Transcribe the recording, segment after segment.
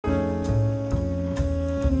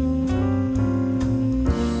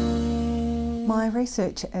My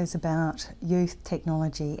research is about youth,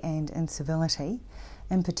 technology and incivility,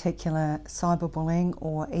 in particular cyberbullying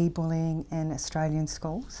or e-bullying in Australian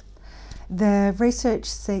schools. The research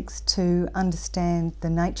seeks to understand the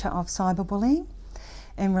nature of cyberbullying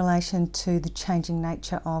in relation to the changing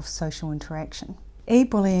nature of social interaction.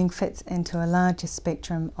 E-bullying fits into a larger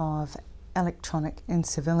spectrum of electronic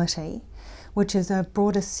incivility, which is a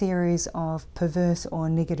broader series of perverse or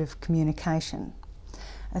negative communication.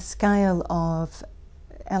 A scale of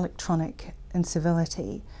electronic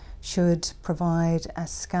incivility should provide a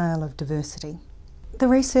scale of diversity. The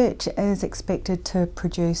research is expected to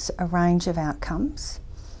produce a range of outcomes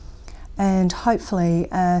and hopefully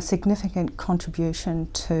a significant contribution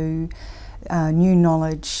to new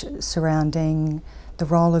knowledge surrounding the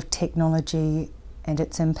role of technology and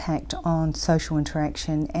its impact on social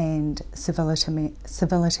interaction and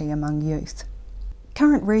civility among youth.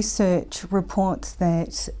 Current research reports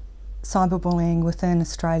that cyberbullying within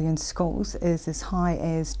Australian schools is as high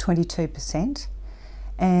as 22%,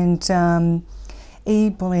 and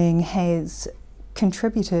e-bullying has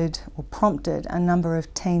contributed or prompted a number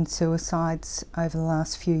of teen suicides over the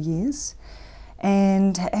last few years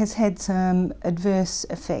and has had some adverse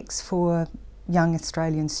effects for young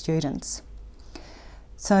Australian students.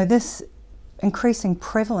 So this increasing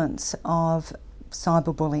prevalence of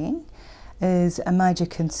cyberbullying is a major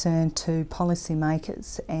concern to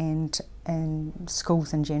policymakers and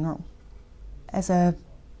schools in general. As an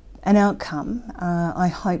outcome, I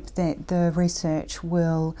hope that the research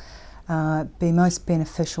will be most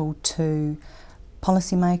beneficial to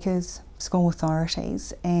policymakers, school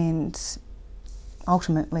authorities and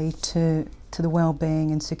ultimately to the well-being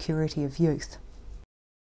and security of youth.